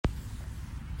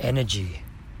energy.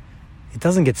 It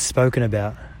doesn't get spoken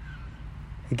about.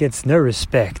 It gets no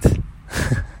respect.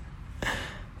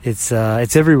 It's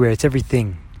everywhere. It's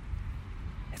everything.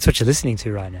 It's what you're listening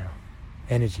to right now.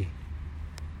 Energy.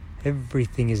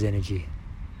 Everything is energy.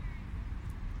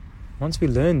 Once we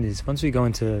learn this, once we go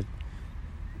into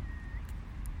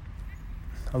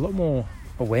a lot more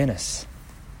awareness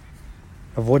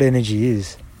of what energy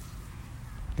is,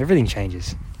 everything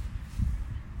changes.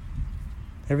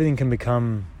 Everything can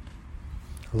become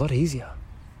a lot easier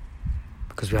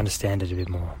because we understand it a bit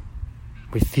more.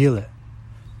 We feel it.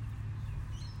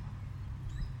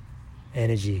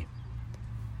 Energy.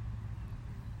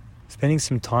 Spending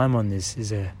some time on this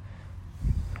is a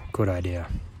good idea.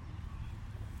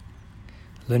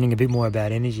 Learning a bit more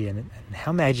about energy and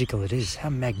how magical it is, how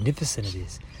magnificent it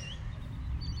is.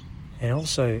 And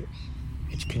also,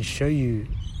 it can show you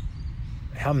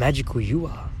how magical you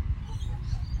are.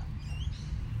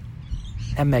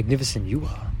 How magnificent you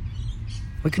are.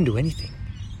 We can do anything.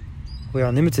 We are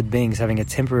unlimited beings having a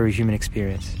temporary human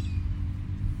experience.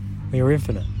 We are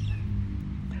infinite.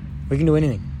 We can do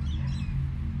anything.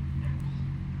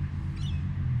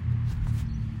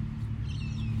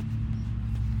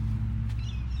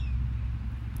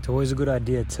 It's always a good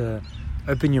idea to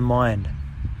open your mind,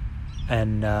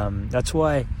 and that's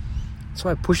why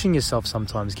pushing yourself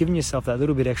sometimes, giving yourself that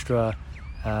little bit extra.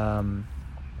 How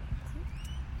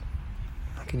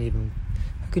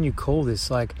can you call this?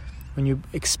 Like when you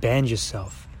expand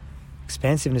yourself.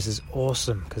 Expansiveness is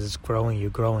awesome because it's growing.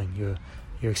 You're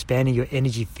expanding your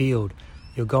energy field.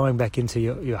 You're going back into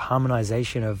your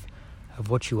harmonization of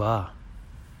what you are.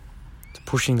 To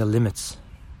pushing the limits.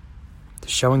 To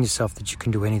showing yourself that you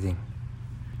can do anything.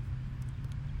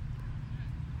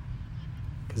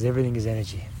 Because everything is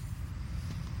energy.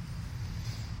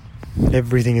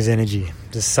 Everything is energy.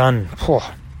 The sun,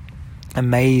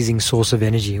 amazing source of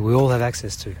energy. We all have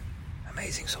access to.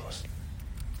 Amazing source.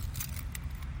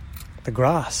 The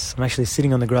grass. I'm actually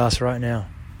sitting on the grass right now.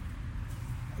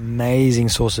 Amazing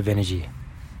source of energy.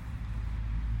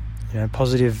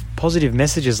 Positive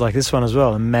messages like this one as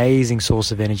well. Amazing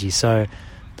source of energy. So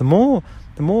the more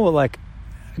like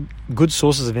good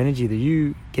sources of energy that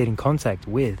you get in contact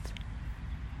with,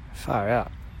 far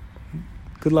out.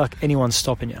 Good luck anyone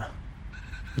stopping you.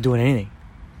 You're doing anything.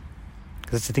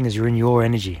 Because that's the thing, is you're in your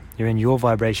energy. You're in your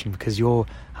vibration because you're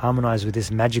harmonized with this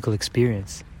magical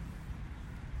experience.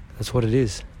 That's what it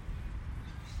is.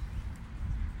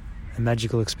 A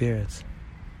magical experience.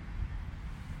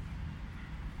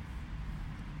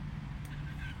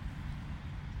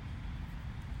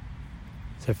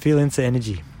 So feel into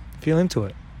energy. Feel into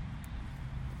it.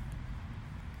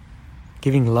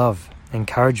 Giving love,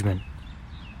 encouragement.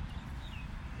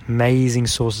 Amazing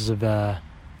sources of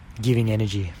giving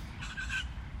energy.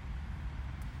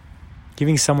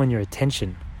 Giving someone your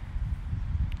attention.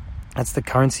 That's the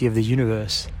currency of the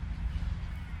universe.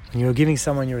 And you're giving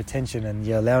someone your attention and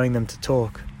you're allowing them to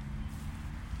talk.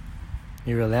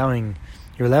 You're allowing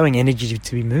energy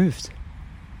to be moved.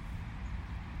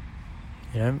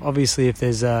 Obviously, if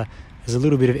there's a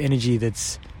little bit of energy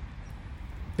that's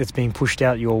being pushed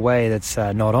out your way that's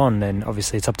not on, then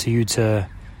obviously it's up to you to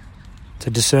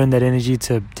discern that energy,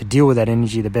 to deal with that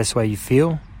energy the best way you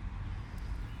feel.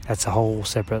 That's a whole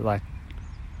separate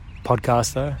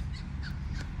podcast though.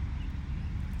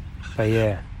 But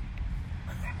yeah,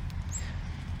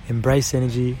 embrace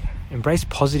energy, embrace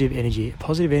positive energy.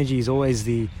 Positive energy is always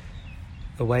the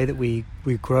way that we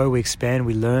grow, we expand,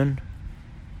 we learn.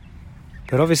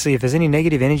 But obviously, if there's any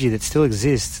negative energy that still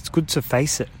exists, it's good to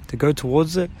face it, to go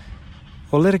towards it,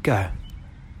 or let it go.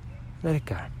 Let it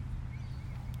go.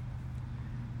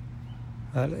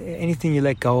 Anything you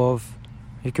let go of,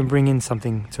 you can bring in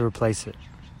something to replace it.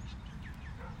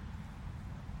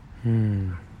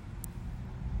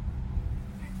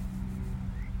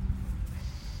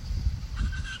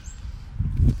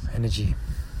 Energy.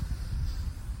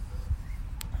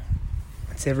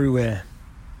 It's everywhere.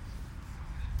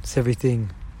 It's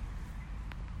everything.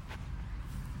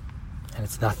 And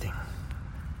it's nothing.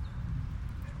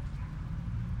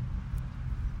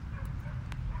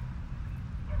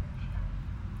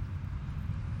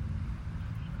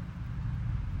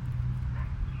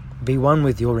 Be one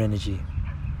with your energy.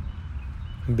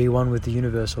 And be one with the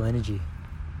universal energy.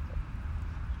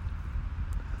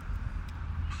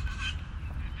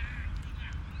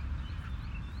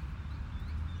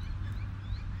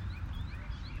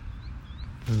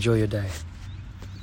 Enjoy your day.